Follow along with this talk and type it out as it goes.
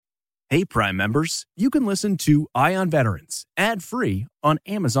Hey, Prime members, you can listen to Eye on Veterans ad-free on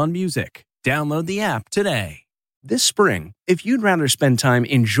Amazon Music. Download the app today. This spring, if you'd rather spend time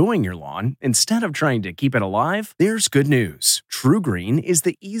enjoying your lawn instead of trying to keep it alive, there's good news. TruGreen is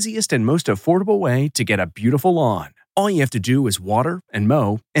the easiest and most affordable way to get a beautiful lawn. All you have to do is water and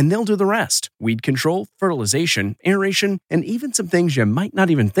mow, and they'll do the rest. Weed control, fertilization, aeration, and even some things you might not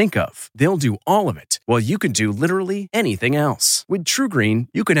even think of. They'll do all of it, while you can do literally anything else. With TruGreen,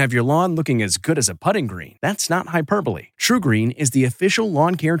 you can have your lawn looking as good as a putting green. That's not hyperbole. TruGreen is the official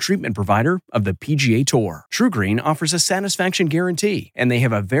lawn care treatment provider of the PGA Tour. TruGreen offers a satisfaction guarantee, and they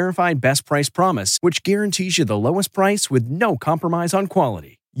have a verified best price promise, which guarantees you the lowest price with no compromise on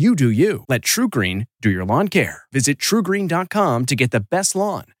quality. You do you. Let TruGreen do your lawn care. Visit TruGreen.com to get the best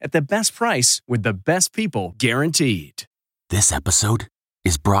lawn at the best price with the best people guaranteed. This episode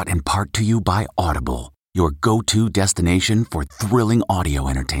is brought in part to you by Audible, your go-to destination for thrilling audio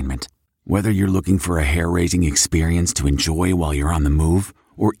entertainment. Whether you're looking for a hair-raising experience to enjoy while you're on the move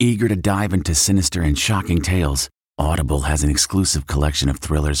or eager to dive into sinister and shocking tales, Audible has an exclusive collection of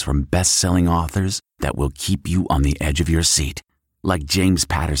thrillers from best-selling authors that will keep you on the edge of your seat. Like James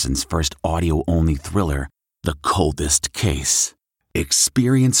Patterson's first audio-only thriller, The Coldest Case.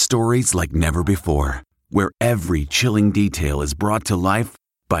 Experience stories like never before, where every chilling detail is brought to life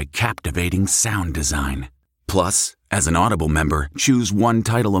by captivating sound design. Plus, as an Audible member, choose one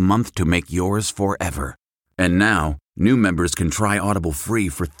title a month to make yours forever. And now, new members can try Audible free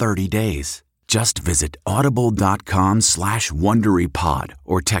for 30 days. Just visit audible.com/WonderyPod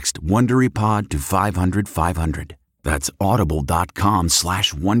or text WonderyPod to 500-500. That's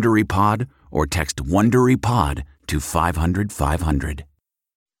audible.com/WonderyPod or text WonderyPod to 500-500.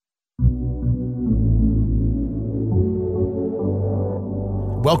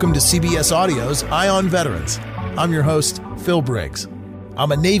 Welcome to CBS Audio's Eye on Veterans. I'm your host, Phil Briggs.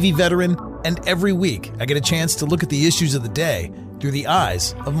 I'm a Navy veteran, and every week I get a chance to look at the issues of the day through the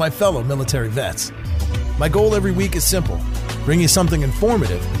eyes of my fellow military vets. My goal every week is simple: bring you something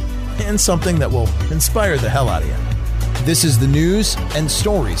informative and something that will inspire the hell out of you. This is the news and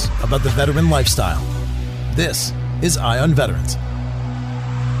stories about the veteran lifestyle. This is Eye on Veterans.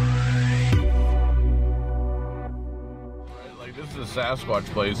 Like, this is a Sasquatch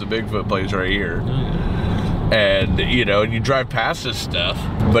place, a Bigfoot place right here. And, you drive past this stuff,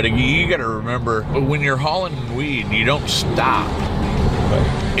 but you got to remember, when you're hauling weed, you don't stop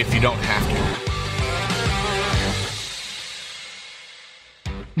if you don't have to.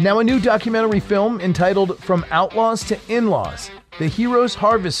 Now a new documentary film entitled From Outlaws to In-Laws, The Hero's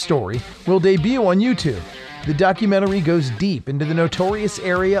Harvest Story, will debut on YouTube. The documentary goes deep into the notorious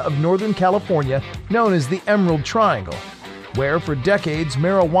area of Northern California known as the Emerald Triangle, where for decades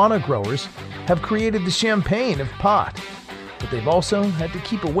marijuana growers have created the champagne of pot. But they've also had to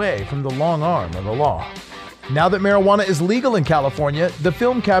keep away from the long arm of the law. Now that marijuana is legal in California, the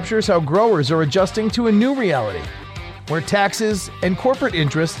film captures how growers are adjusting to a new reality, where taxes and corporate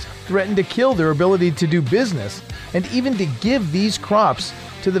interests threaten to kill their ability to do business and even to give these crops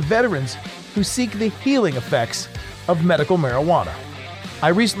to the veterans who seek the healing effects of medical marijuana. I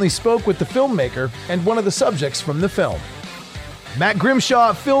recently spoke with the filmmaker and one of the subjects from the film. Matt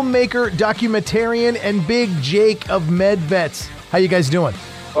Grimshaw, filmmaker, documentarian, and Big Jake of MedVets. How you guys doing?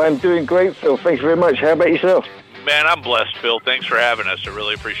 I'm doing great, Phil. Thanks very much. How about yourself? Man, I'm blessed, Phil. Thanks for having us. I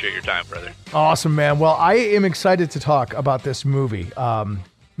really appreciate your time, brother. Awesome, man. Well, I am excited to talk about this movie. Matt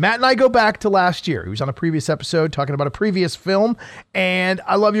and I go back to last year. He was on a previous episode talking about a previous film, and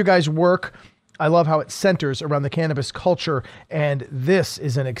I love your guys' work. I love how it centers around the cannabis culture, and this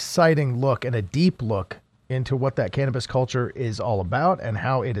is an exciting look and a deep look into what that cannabis culture is all about and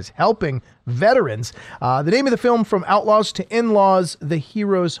how it is helping veterans. The name of the film, From Outlaws to In-Laws, The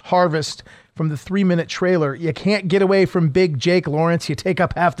Hero's Harvest. From the 3-minute trailer, you can't get away from Big Jake Lawrence. You take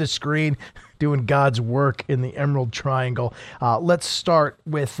up half the screen doing God's work in the Emerald Triangle. Let's start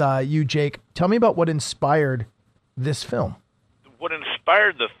with you, Jake. Tell me about what inspired this film. What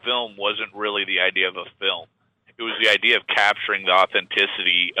inspired the film wasn't really the idea of a film. It was the idea of capturing the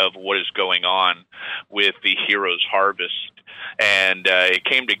authenticity of what is going on with the Hero's Harvest. And it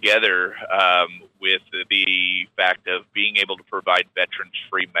came together with the fact of being able to provide veterans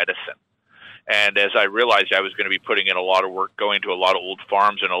free medicine. And as I realized I was going to be putting in a lot of work, going to a lot of old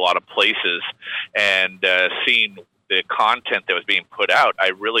farms in a lot of places, and seeing the content that was being put out, I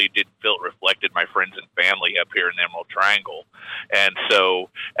really did feel it reflected my friends and family up here in the Emerald Triangle. And so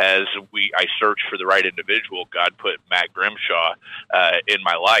as I searched for the right individual, God put Matt Grimshaw in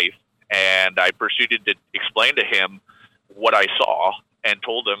my life, and I proceeded to explain to him what I saw and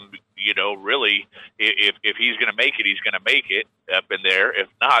told him, really, if he's going to make it, he's going to make it up in there. If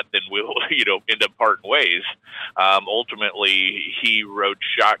not, then we'll, end up parting ways. Ultimately, he rode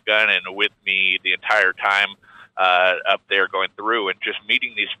shotgun and with me the entire time up there going through, and just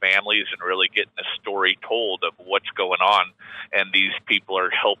meeting these families and really getting a story told of what's going on. And these people are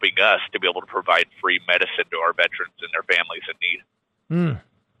helping us to be able to provide free medicine to our veterans and their families in need.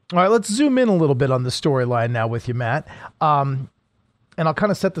 All right, let's zoom in a little bit on the storyline now with you, Matt. And I'll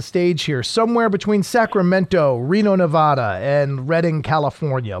kind of set the stage here. Somewhere between Sacramento, Reno, Nevada, and Redding,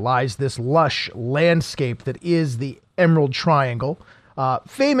 California, lies this lush landscape that is the Emerald Triangle.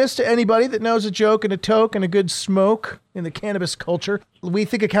 Famous to anybody that knows a joke and a toke and a good smoke in the cannabis culture. We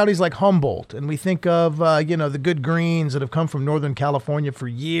think of counties like Humboldt, and we think of, the good greens that have come from Northern California for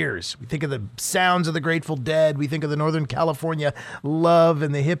years. We think of the sounds of the Grateful Dead. We think of the Northern California love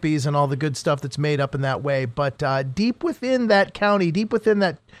and the hippies and all the good stuff that's made up in that way. But deep within that county, deep within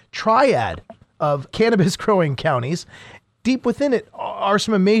that triad of cannabis growing counties, deep within it are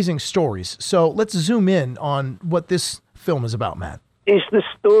some amazing stories. So let's zoom in on what this film is about, Matt. It's the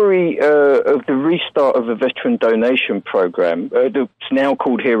story of the restart of a veteran donation program that's now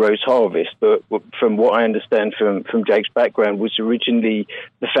called Heroes Harvest, but from what I understand from Jake's background, was originally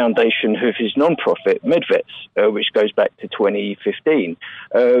the foundation of his non-profit, MedVets, which goes back to 2015.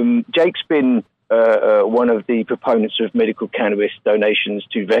 Jake's been one of the proponents of medical cannabis donations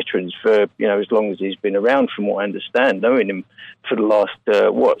to veterans for, as long as he's been around, from what I understand, knowing him for the last,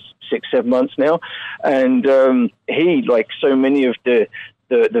 6-7 months now. And he, like so many of the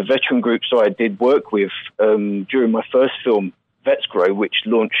veteran groups I did work with during my first film, Vets Grow, which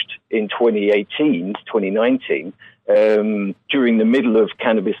launched in 2019, during the middle of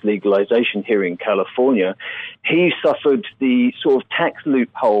cannabis legalization here in California, he suffered the sort of tax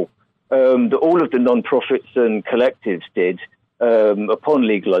loophole that all of the non-profits and collectives did upon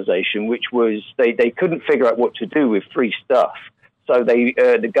legalization, which was they couldn't figure out what to do with free stuff. So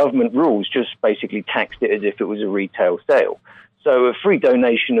the government rules just basically taxed it as if it was a retail sale. So a free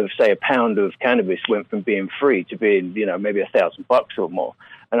donation of, say, a pound of cannabis went from being free to being, maybe $1,000 or more.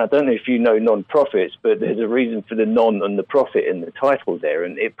 And I don't know if you know non-profits, but there's a reason for the non and the profit in the title there.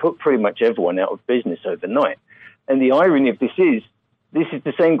 And it put pretty much everyone out of business overnight. And the irony of this is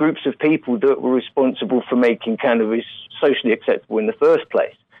the same groups of people that were responsible for making cannabis socially acceptable in the first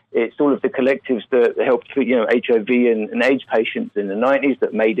place. It's all of the collectives that helped treat, HIV and AIDS patients in the 90s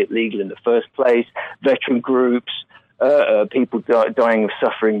that made it legal in the first place, veteran groups, people dying of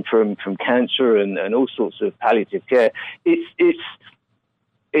suffering from cancer and all sorts of palliative care.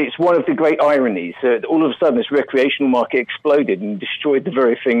 It's one of the great ironies. All of a sudden, this recreational market exploded and destroyed the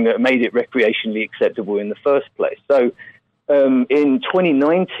very thing that made it recreationally acceptable in the first place. So in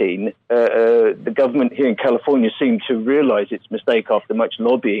 2019, the government here in California seemed to realize its mistake after much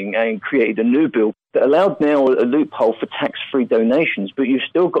lobbying and created a new bill that allowed now a loophole for tax-free donations, but you've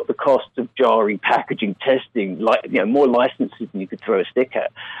still got the cost of jarring, packaging, testing, more licenses than you could throw a stick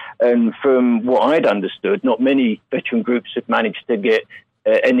at. And from what I'd understood, not many veteran groups have managed to get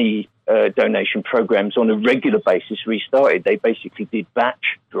any donation programs on a regular basis restarted. They basically did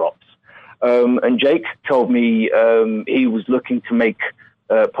batch drops. And Jake told me he was looking to make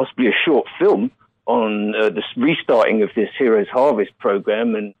possibly a short film on the restarting of this Heroes Harvest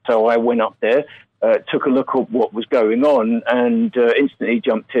program. And so I went up there, took a look at what was going on, and instantly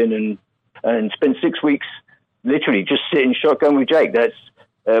jumped in and spent 6 weeks literally just sitting shotgun with Jake. That's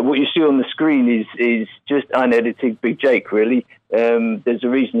what you see on the screen is just unedited Big Jake, really. There's a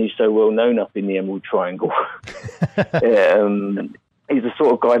reason he's so well known up in the Emerald Triangle. He's the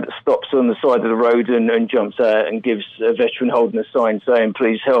sort of guy that stops on the side of the road and jumps out and gives a veteran holding a sign saying,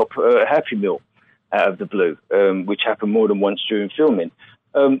 "Please help, Happy Meal," out of the blue, which happened more than once during filming.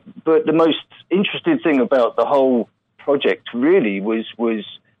 But the most interesting thing about the whole project really was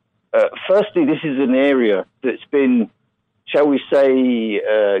firstly, this is an area that's been, shall we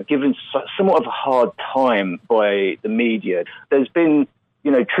say, given somewhat of a hard time by the media. There's been,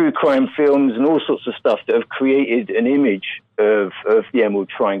 true crime films and all sorts of stuff that have created an image of the Emerald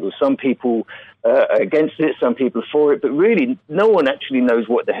Triangle. Some people are against it, some people are for it, but really no one actually knows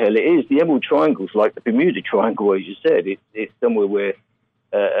what the hell it is. The Emerald Triangle is like the Bermuda Triangle, as you said. It's somewhere where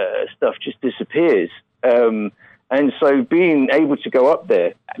stuff just disappears. And so being able to go up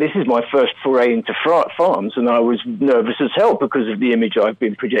there, this is my first foray into farms, and I was nervous as hell because of the image I've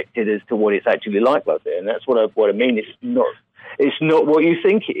been projected as to what it's actually like there. And that's what I mean. It's not what you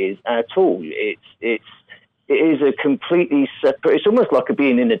think it is at all. It is a completely separate. It's almost like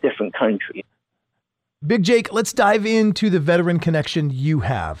being in a different country. Big Jake, let's dive into the veteran connection you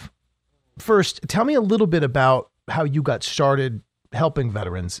have. First, tell me a little bit about how you got started helping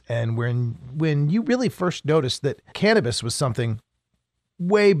veterans, and when you really first noticed that cannabis was something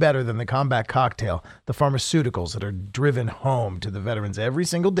way better than the combat cocktail, the pharmaceuticals that are driven home to the veterans every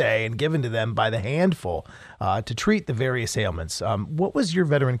single day and given to them by the handful to treat the various ailments. What was your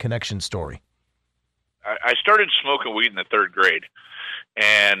Veteran Connection story? I started smoking weed in the 3rd grade,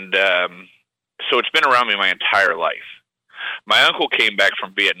 and so it's been around me my entire life. My uncle came back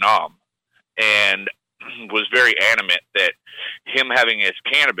from Vietnam and was very animate that him having his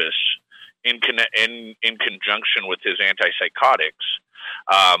cannabis in conjunction with his antipsychotics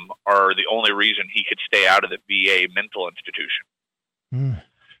are the only reason he could stay out of the VA mental institution.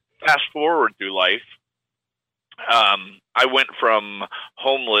 Fast forward through life, I went from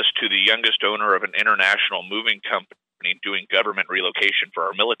homeless to the youngest owner of an international moving company doing government relocation for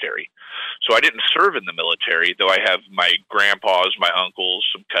our military. So I didn't serve in the military, though I have my grandpas, my uncles,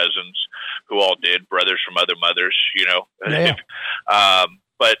 some cousins who all did, brothers from other mothers, you know. Yeah.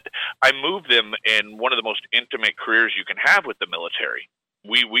 But I moved them in one of the most intimate careers you can have with the military.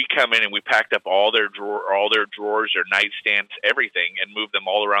 We come in and we packed up all their drawers, their nightstands, everything, and moved them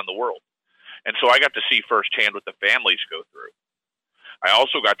all around the world. And so I got to see firsthand what the families go through. I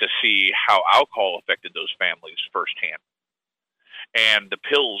also got to see how alcohol affected those families firsthand, and the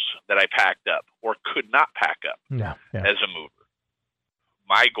pills that I packed up or could not pack up as a mover.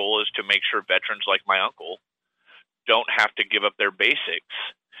 My goal is to make sure veterans like my uncle don't have to give up their basics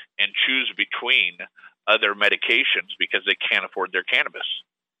and choose between other medications because they can't afford their cannabis.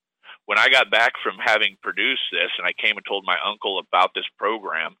 When I got back from having produced this and I came and told my uncle about this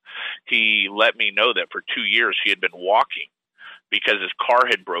program, he let me know that for 2 years he had been walking because his car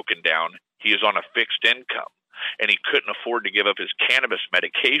had broken down. He was on a fixed income and he couldn't afford to give up his cannabis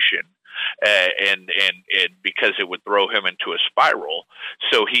medication and because it would throw him into a spiral.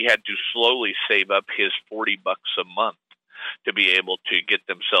 So he had to slowly save up his $40 a month to be able to get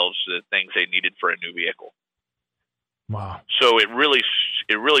themselves the things they needed for a new vehicle. Wow. So it really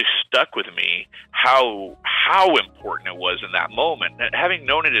stuck with me how important it was in that moment. Having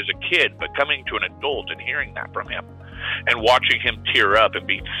known it as a kid, but coming to an adult and hearing that from him and watching him tear up and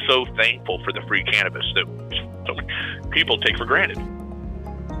be so thankful for the free cannabis that so many people take for granted.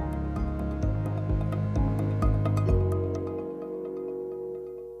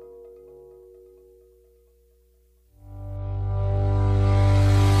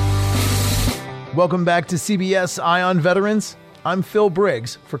 Welcome back to CBS Eye on Veterans. I'm Phil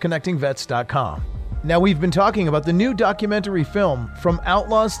Briggs for ConnectingVets.com. Now, we've been talking about the new documentary film From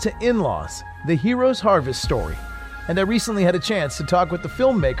Outlaws to In-Laws, The Hero's Harvest Story. And I recently had a chance to talk with the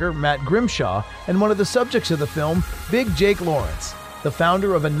filmmaker, Matt Grimshaw, and one of the subjects of the film, Big Jake Lawrence, the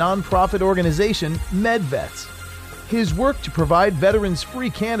founder of a nonprofit organization, MedVets. His work to provide veterans free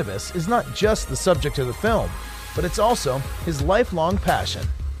cannabis is not just the subject of the film, but it's also his lifelong passion.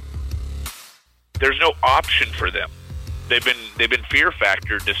 There's no option for them. They've been fear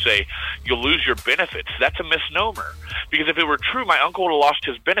factored to say you'll lose your benefits. That's a misnomer, because if it were true, my uncle would have lost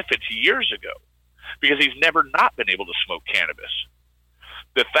his benefits years ago because he's never not been able to smoke cannabis.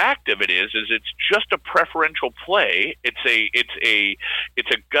 The fact of it is it's just a preferential play. It's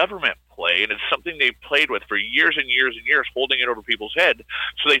a government play, and it's something they've played with for years and years and years, holding it over people's head.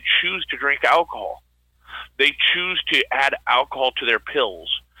 So they choose to drink alcohol. They choose to add alcohol to their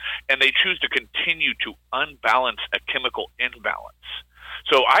pills. And they choose to continue to unbalance a chemical imbalance.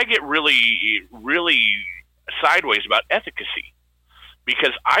 So I get really, really sideways about efficacy,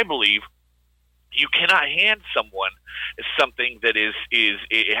 because I believe you cannot hand someone something that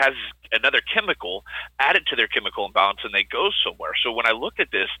it has another chemical added to their chemical imbalance and they go somewhere. So when I looked at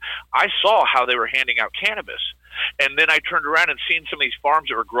this, I saw how they were handing out cannabis. And then I turned around and seen some of these farms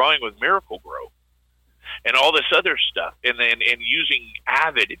that were growing with Miracle-Gro and all this other stuff, and using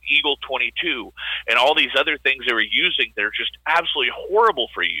Avid and Eagle 22 and all these other things they were using, they're just absolutely horrible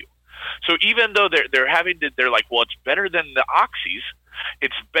for you. So even though they're like, well, it's better than the oxys,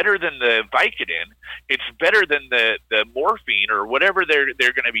 it's better than the Vicodin, it's better than the morphine or whatever they're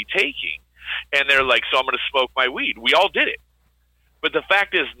going to be taking, and they're like, so I'm going to smoke my weed. We all did it. But the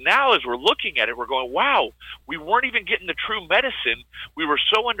fact is, now as we're looking at it, we're going, wow, we weren't even getting the true medicine. We were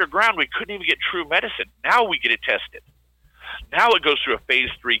so underground, we couldn't even get true medicine. Now we get it tested. Now it goes through a phase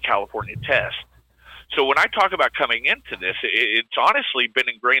 3 California test. So when I talk about coming into this, it's honestly been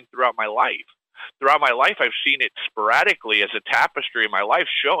ingrained throughout my life. Throughout my life, I've seen it sporadically as a tapestry in my life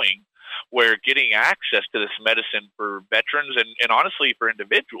showing where getting access to this medicine for veterans and honestly for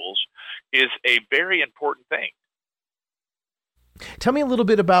individuals is a very important thing. Tell me a little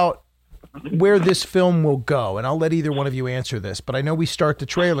bit about where this film will go, and I'll let either one of you answer this, but I know we start the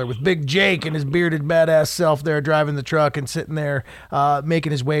trailer with Big Jake and his bearded badass self there driving the truck and sitting there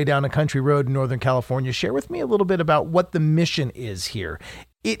making his way down a country road in Northern California. Share with me a little bit about what the mission is here.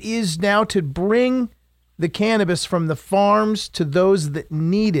 It is now to bring the cannabis from the farms to those that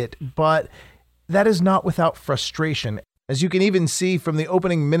need it, but that is not without frustration, as you can even see from the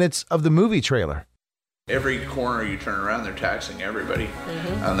opening minutes of the movie trailer. Every corner you turn around, they're taxing everybody.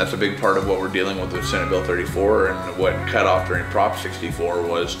 And that's a big part of what we're dealing with Senate Bill 34, and what cut off during Prop 64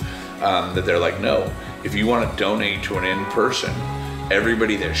 was that they're like, no, if you want to donate to an in-person,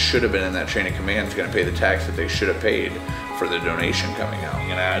 everybody that should have been in that chain of command is going to pay the tax that they should have paid for the donation coming out.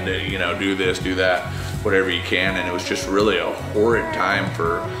 You're going to do this, do that, whatever you can. And it was just really a horrid time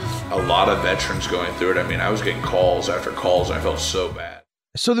for a lot of veterans going through it. I mean, I was getting calls after calls, and I felt so bad.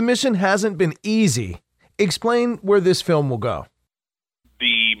 So the mission hasn't been easy. Explain where this film will go.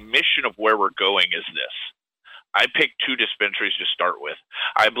 The mission of where we're going is this. I picked 2 dispensaries to start with.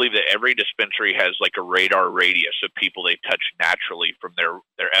 I believe that every dispensary has like a radar radius of people they touch naturally from their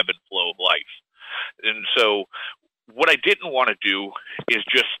ebb and flow of life. And so what I didn't want to do is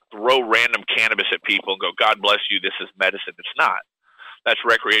just throw random cannabis at people and go, God bless you, this is medicine. It's not. That's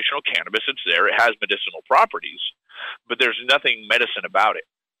recreational cannabis. It's there. It has medicinal properties, but there's nothing medicine about it.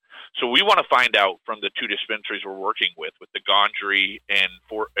 So we want to find out from the 2 dispensaries we're working with the Gondry in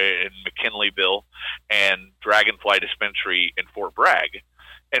McKinleyville and Dragonfly Dispensary in Fort Bragg.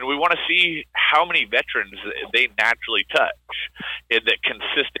 And we want to see how many veterans they naturally touch in that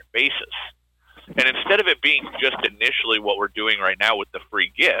consistent basis. And instead of it being just initially what we're doing right now with the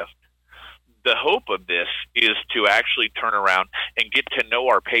free gift, the hope of this is to actually turn around and get to know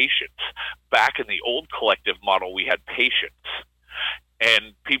our patients. Back in the old collective model, we had patients.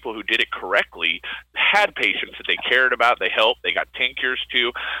 And people who did it correctly had patients that they cared about, they helped, they got tinctures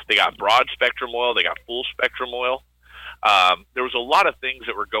too, they got broad spectrum oil, they got full spectrum oil. There was a lot of things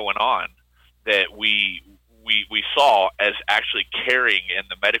that were going on that we saw as actually caring in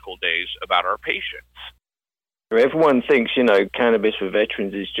the medical days about our patients. Everyone thinks, cannabis for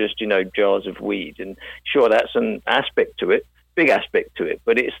veterans is just, jars of weed. And sure, that's an aspect to it. Big aspect to it,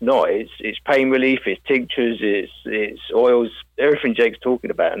 but it's not. It's pain relief, it's tinctures, it's oils, everything Jake's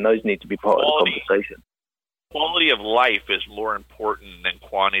talking about, and those need to be part of the conversation. Quality of life is more important than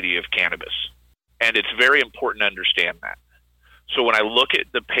quantity of cannabis, and it's very important to understand that. So when I look at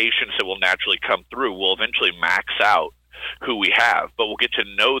the patients that will naturally come through, we'll eventually max out who we have, but we'll get to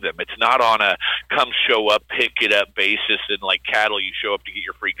know them. It's not on a come show up, pick it up basis, and like cattle, you show up to get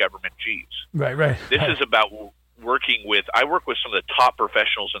your free government cheese. Right. This is about I work with some of the top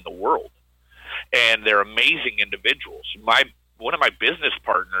professionals in the world, and they're amazing individuals. One of my business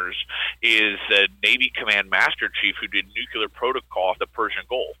partners is a Navy Command Master Chief who did nuclear protocol off the Persian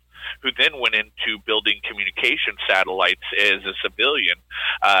Gulf, who then went into building communication satellites as a civilian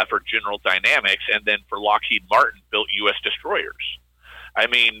for General Dynamics, and then for Lockheed Martin built U.S. destroyers. I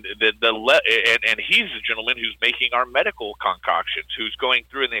mean, and he's the gentleman who's making our medical concoctions, who's going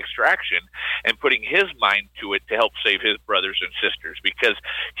through in the extraction and putting his mind to it to help save his brothers and sisters, because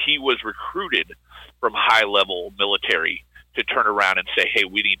he was recruited from high-level military to turn around and say, hey,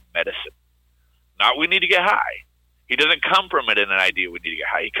 we need medicine. Not we need to get high. He doesn't come from it in an idea we need to get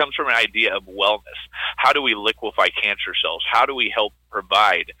high. He comes from an idea of wellness. How do we liquefy cancer cells? How do we help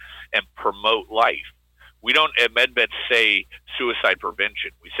provide and promote life? We don't at MedVet say suicide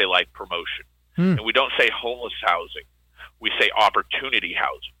prevention. We say life promotion. And we don't say homeless housing. We say opportunity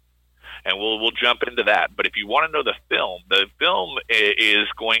housing. And we'll jump into that. But if you want to know the film is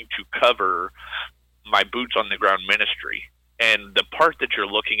going to cover my boots on the ground ministry. And the part that you're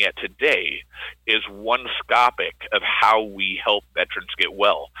looking at today is one scopic of how we help veterans get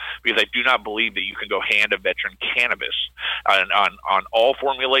well. Because I do not believe that you can go hand a veteran cannabis on all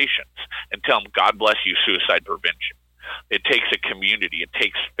formulations and tell them, God bless you, suicide prevention. It takes a community. It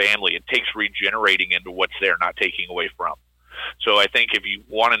takes family. It takes regenerating into what's there, not taking away from. So I think if you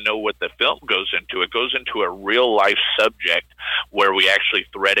want to know what the film goes into, it goes into a real life subject where we actually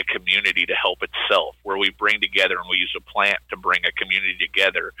thread a community to help itself, where we bring together and we use a plant to bring a community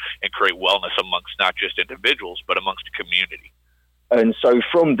together and create wellness amongst not just individuals, but amongst a community. And so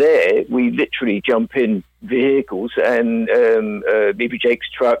from there, we literally jump in vehicles and maybe Jake's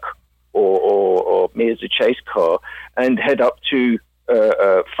truck or me as a chase car and head up to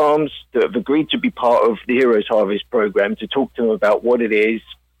farms that have agreed to be part of the Heroes Harvest program to talk to them about what it is,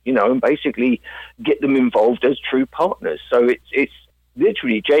 and basically get them involved as true partners. So it's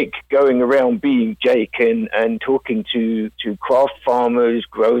literally Jake going around being Jake and talking to craft farmers,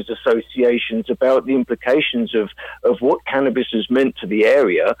 growers associations about the implications of what cannabis has meant to the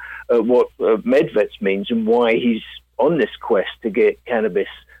area, what MedVets means, and why he's on this quest to get cannabis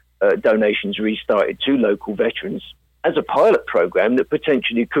donations restarted to local veterans as a pilot program that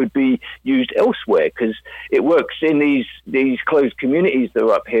potentially could be used elsewhere, because it works in these closed communities that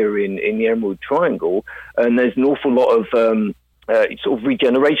are up here in the Emerald Triangle, and there's an awful lot of sort of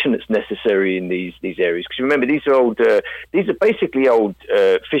regeneration that's necessary in these areas. Because remember, these are basically old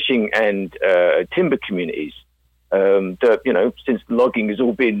fishing and timber communities that, since the logging has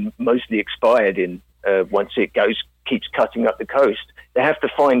all been mostly expired in once it keeps cutting up the coast, they have to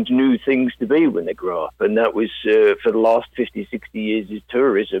find new things to be when they grow up. And that was for the last 50, 60 years is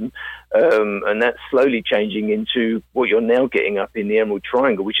tourism. And that's slowly changing into what you're now getting up in the Emerald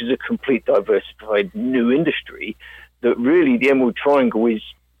Triangle, which is a complete diversified new industry that really the Emerald Triangle is,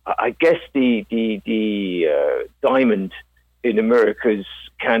 I guess, the diamond in America's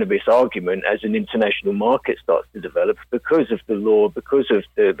cannabis argument as an international market starts to develop because of the law, because of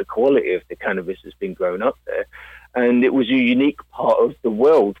the quality of the cannabis that's been grown up there. And it was a unique part of the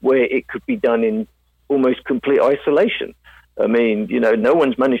world where it could be done in almost complete isolation. I mean, no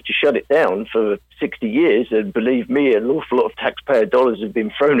one's managed to shut it down for 60 years. And believe me, an awful lot of taxpayer dollars have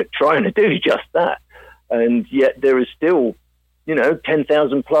been thrown at trying to do just that. And yet there is still,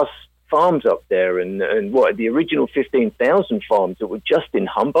 10,000 plus farms up there. And the original 15,000 farms that were just in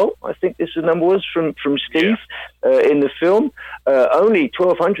Humboldt, I think this number was from Steve in the film, only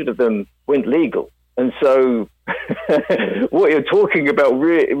 1,200 of them went legal. And so what you're talking about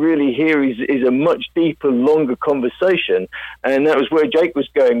really here is a much deeper, longer conversation. And that was where Jake was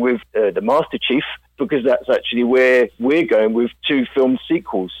going with the Master Chief, because that's actually where we're going with 2 film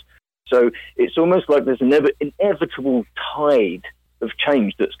sequels. So it's almost like there's an inevitable tide of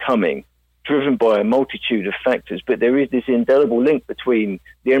change that's coming, driven by a multitude of factors. But there is this indelible link between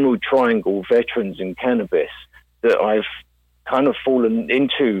the Emerald Triangle, veterans, and cannabis that I've kind of fallen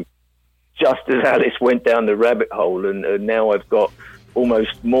into just as Alice went down the rabbit hole, and now I've got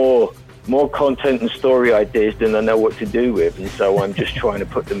almost more content and story ideas than I know what to do with, and so I'm just trying to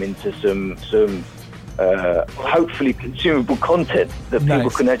put them into some hopefully consumable content that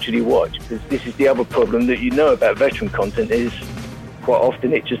people can actually watch. Because this is the other problem that about veteran content is quite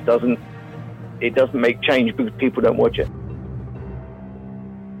often it just doesn't make change because people don't watch it.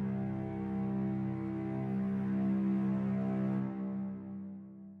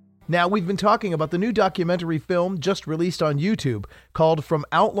 Now, we've been talking about the new documentary film just released on YouTube called From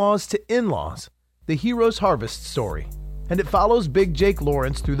Outlaws to In-Laws, The Hero's Harvest Story. And it follows Big Jake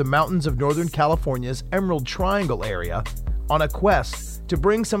Lawrence through the mountains of Northern California's Emerald Triangle area on a quest to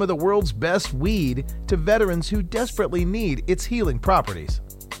bring some of the world's best weed to veterans who desperately need its healing properties.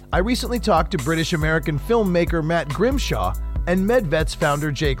 I recently talked to British-American filmmaker Matt Grimshaw and MedVets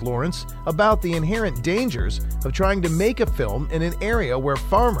founder Jake Lawrence about the inherent dangers of trying to make a film in an area where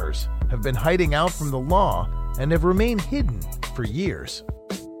farmers have been hiding out from the law and have remained hidden for years.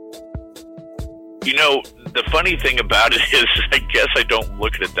 The funny thing about it is, I guess I don't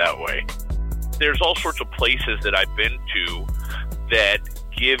look at it that way. There's all sorts of places that I've been to that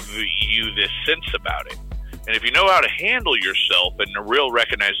give you this sense about it. And if you know how to handle yourself, and the real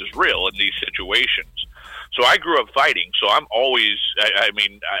recognizes real in these situations. So I grew up fighting, so I'm always,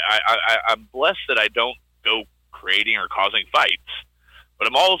 I'm blessed that I don't go creating or causing fights, but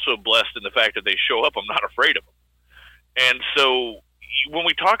I'm also blessed in the fact that they show up, I'm not afraid of them. And so when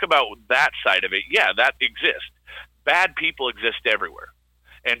we talk about that side of it, yeah, that exists. Bad people exist everywhere,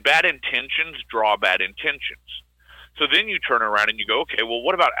 and bad intentions draw bad intentions. So then you turn around and you go, okay, well,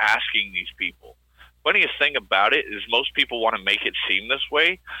 what about asking these people? Funniest thing about it is most people want to make it seem this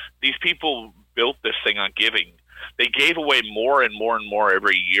way. These people built this thing on giving. They gave away more and more and more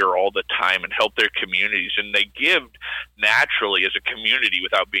every year all the time and helped their communities. And they give naturally as a community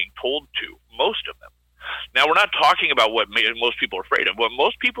without being told to, most of them. Now, we're not talking about what most people are afraid of. What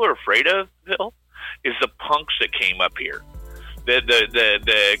most people are afraid of, Phil, is the punks that came up here.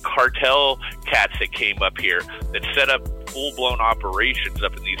 The cartel cats that came up here that set up full-blown operations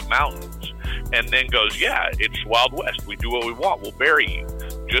up in these mountains and then goes, yeah, it's Wild West. We do what we want. We'll bury you.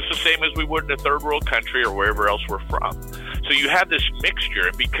 Just the same as we would in a third world country or wherever else we're from. So you have this mixture,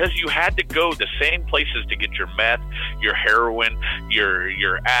 and because you had to go the same places to get your meth, your heroin,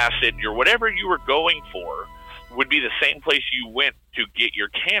 your acid, your whatever you were going for would be the same place you went to get your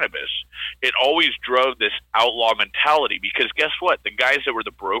cannabis. It always drove this outlaw mentality because guess what? The guys that were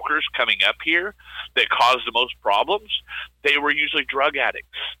the brokers coming up here that caused the most problems, they were usually drug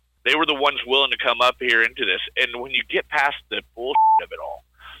addicts. They were the ones willing to come up here into this. And when you get past the bullshit of it all,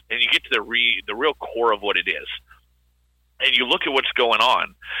 and you get to the real core of what it is, and you look at what's going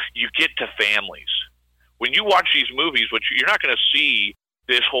on, you get to families. When you watch these movies, which you're not going to see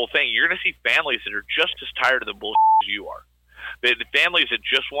this whole thing, you're going to see families that are just as tired of the bullshit as you are. The families that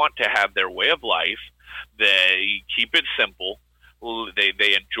just want to have their way of life. They keep it simple.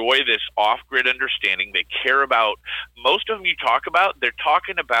 They enjoy this off-grid understanding. They care about, most of them you talk about, they're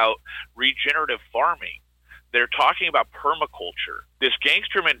talking about regenerative farming. They're talking about permaculture. This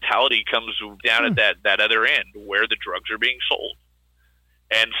gangster mentality comes down at that other end where the drugs are being sold.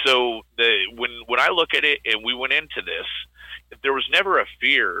 And so when I look at it and we went into this, there was never a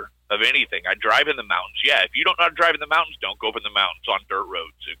fear of anything. I drive in the mountains. Yeah, if you don't know how to drive in the mountains, don't go up in the mountains on dirt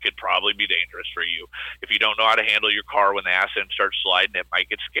roads. It could probably be dangerous for you. If you don't know how to handle your car when the accident starts sliding, it might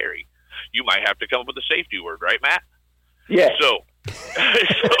get scary. You might have to come up with a safety word, right, Matt? Yeah.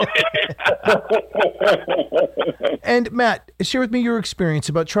 And Matt, share with me your experience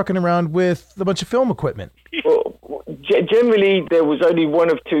about trucking around with a bunch of film equipment. Well, generally, there was only one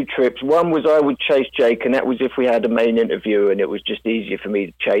of two trips. One was I would chase Jake, and that was if we had a main interview, and it was just easier for me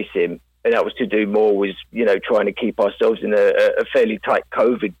to chase him. And that was to do more with, trying to keep ourselves in a fairly tight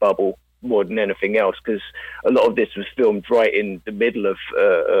COVID bubble more than anything else, because a lot of this was filmed right in the middle of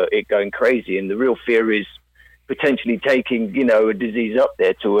it going crazy. And the real fear is potentially taking, a disease up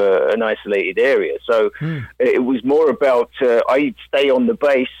there to an isolated area. So it was more about I'd stay on the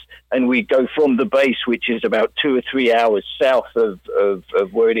base, and we'd go from the base, which is about 2 or 3 hours south of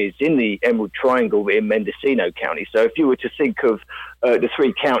where it is in the Emerald Triangle in Mendocino County. So if you were to think of the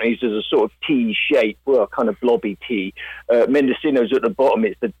three counties as a sort of T shape, well, kind of blobby T, Mendocino's at the bottom.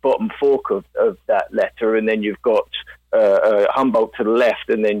 It's the bottom fork of that letter, and then you've got Humboldt to the left,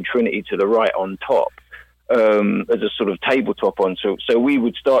 and then Trinity to the right on top. As a sort of tabletop on. So we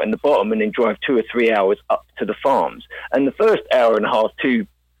would start in the bottom and then drive 2 or 3 hours up to the farms. And the first hour and a half, 2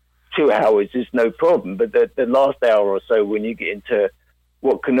 hours is no problem. But the last hour or so, when you get into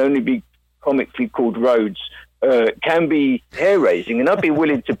what can only be comically called roads, can be hair-raising. And I'd be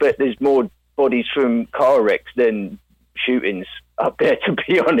willing to bet there's more bodies from car wrecks than shootings up there, to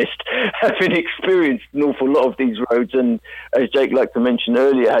be honest, having experienced an awful lot of these roads. And as Jake liked to mention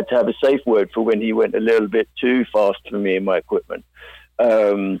earlier, I had to have a safe word for when he went a little bit too fast for me and my equipment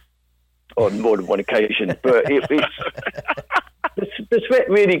on more than one occasion. But the sweat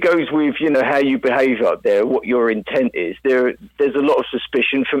really goes with, how you behave up there, what your intent is. There's a lot of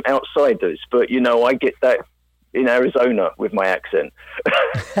suspicion from outsiders, but, I get that in Arizona with my accent.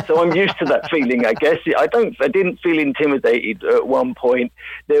 So I'm used to that feeling, I guess. I didn't feel intimidated at one point.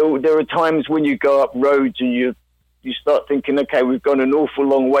 There are times when you go up roads and you start thinking, okay, we've gone an awful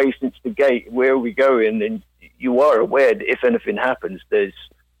long way since the gate. Where are we going? And you are aware that if anything happens, there's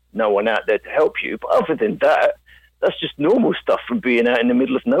no one out there to help you. But other than that, that's just normal stuff from being out in the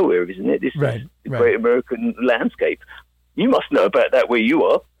middle of nowhere, isn't it? This is the great American landscape. You must know about that where you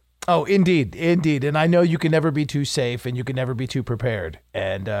are. Oh, indeed. And I know you can never be too safe, and you can never be too prepared.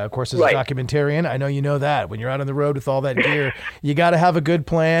 And, of course, as a documentarian, I know you know that. When you're out on the road with all that gear, you got to have a good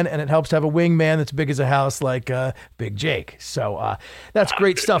plan, and it helps to have a wingman that's big as a house like Big Jake. So that's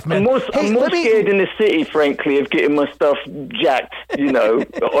great stuff, man. I'm more scared in the city, frankly, of getting my stuff jacked,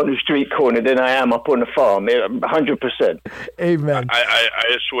 on a street corner than I am up on the farm, 100%. Amen.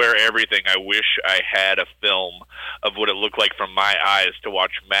 I swear everything. I wish I had a film of what it looked like from my eyes to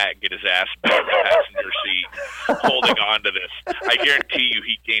watch Matt get his ass beat in the passenger seat holding on to this. I guarantee you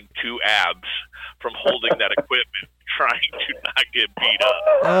he gained 2 abs from holding that equipment, trying to not get beat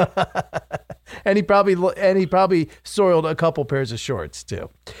up. And he probably soiled a couple pairs of shorts too.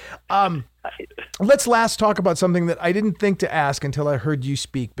 Let's last talk about something that I didn't think to ask until I heard you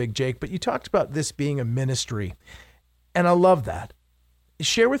speak, Big Jake, but you talked about this being a ministry, and I love that.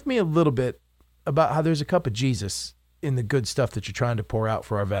 Share with me a little bit about how there's a cup of Jesus in the good stuff that you're trying to pour out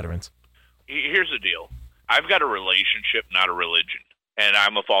for our veterans. Here's the deal. I've got a relationship, not a religion. And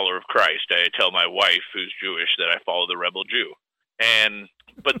I'm a follower of Christ. I tell my wife, who's Jewish, that I follow the rebel Jew.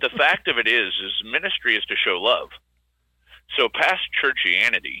 But the fact of it is ministry is to show love. So past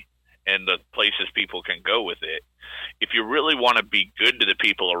churchianity and the places people can go with it, if you really want to be good to the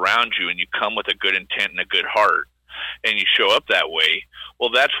people around you and you come with a good intent and a good heart, and you show up that way, well,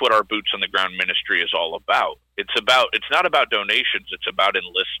 that's what our boots on the ground ministry is all about. It's not about donations, it's about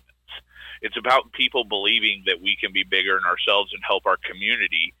enlistments. It's about people believing that we can be bigger in ourselves and help our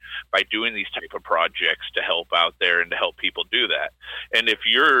community by doing these type of projects to help out there and to help people do that. And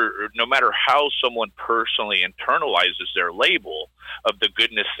no matter how someone personally internalizes their label of the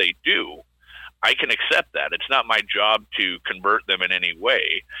goodness they do, I can accept that. It's not my job to convert them in any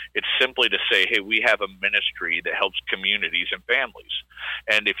way. It's simply to say, hey, we have a ministry that helps communities and families.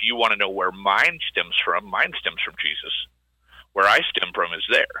 And if you want to know where mine stems from Jesus. Where I stem from is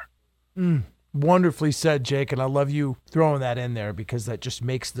there. Wonderfully said, Jake, and I love you throwing that in there because that just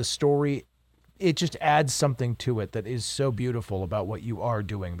makes the story, it just adds something to it that is so beautiful about what you are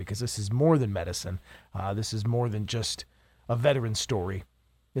doing, because this is more than medicine. This is more than just a veteran story.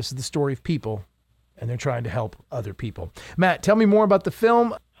 This is the story of people, and they're trying to help other people. Matt, tell me more about the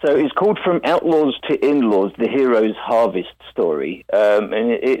film. So it's called From Outlaws to In-Laws, the Hero's Harvest story. And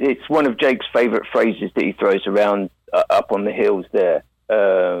it's one of Jake's favorite phrases that he throws around up on the hills there.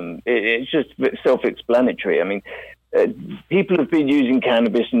 It's just self-explanatory. I mean, people have been using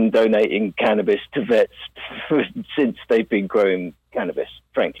cannabis and donating cannabis to vets since they've been growing cannabis,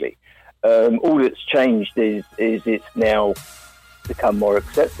 frankly. All that's changed is it's now become more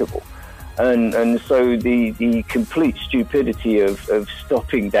acceptable. And so the complete stupidity of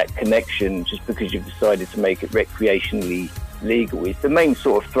stopping that connection just because you've decided to make it recreationally legal is the main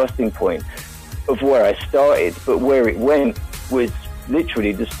sort of thrusting point of where I started. But where it went was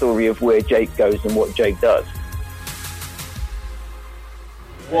literally the story of where Jake goes and what Jake does.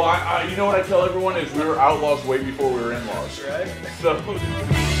 Well, I you know what I tell everyone is we were outlaws way before we were in-laws. Right. So.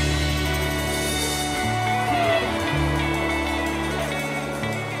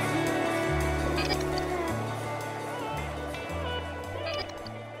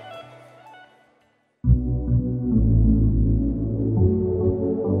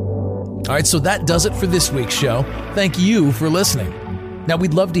 All right, so that does it for this week's show. Thank you for listening. Now,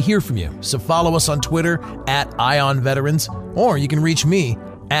 we'd love to hear from you, so follow us on Twitter @IonVeterans, or you can reach me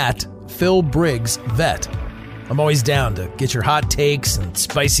 @PhilBriggsVet. I'm always down to get your hot takes and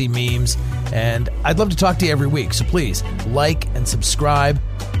spicy memes, and I'd love to talk to you every week, so please like and subscribe.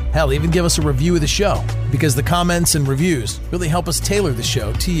 Hell, even give us a review of the show, because the comments and reviews really help us tailor the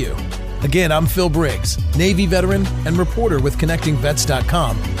show to you. Again, I'm Phil Briggs, Navy veteran and reporter with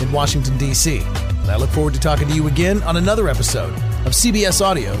ConnectingVets.com in Washington, D.C. And I look forward to talking to you again on another episode of CBS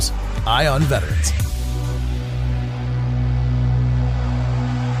Audio's Eye on Veterans.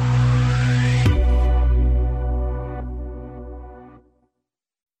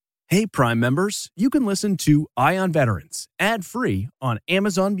 Hey, Prime members, you can listen to Eye on Veterans ad-free on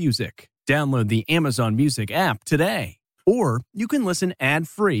Amazon Music. Download the Amazon Music app today. Or you can listen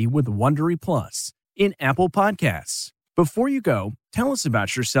ad-free with Wondery Plus in Apple Podcasts. Before you go, tell us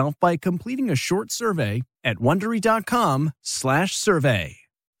about yourself by completing a short survey at Wondery.com/survey.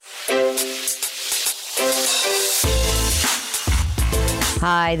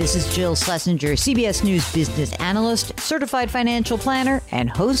 Hi, this is Jill Schlesinger, CBS News business analyst, certified financial planner,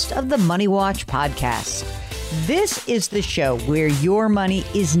 and host of the Money Watch podcast. This is the show where your money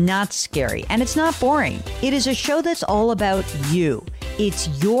is not scary and it's not boring. It is a show that's all about you. It's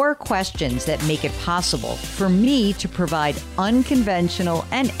your questions that make it possible for me to provide unconventional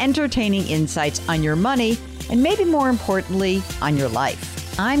and entertaining insights on your money, and maybe more importantly, on your life.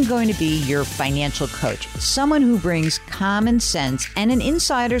 I'm going to be your financial coach, someone who brings common sense and an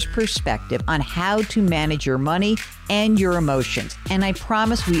insider's perspective on how to manage your money and your emotions. And I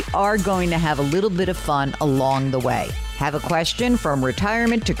promise we are going to have a little bit of fun along the way. Have a question from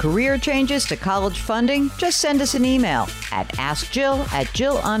retirement to career changes to college funding? Just send us an email at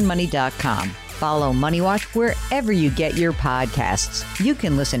AskJill@JillOnMoney.com. Follow Money Watch wherever you get your podcasts. You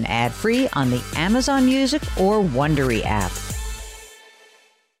can listen ad-free on the Amazon Music or Wondery app.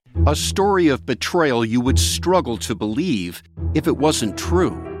 A story of betrayal you would struggle to believe if it wasn't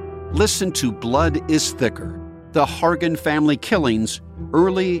true. Listen to Blood is Thicker, The Hargan Family Killings,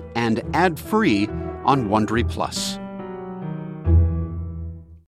 early and ad-free on Wondery Plus.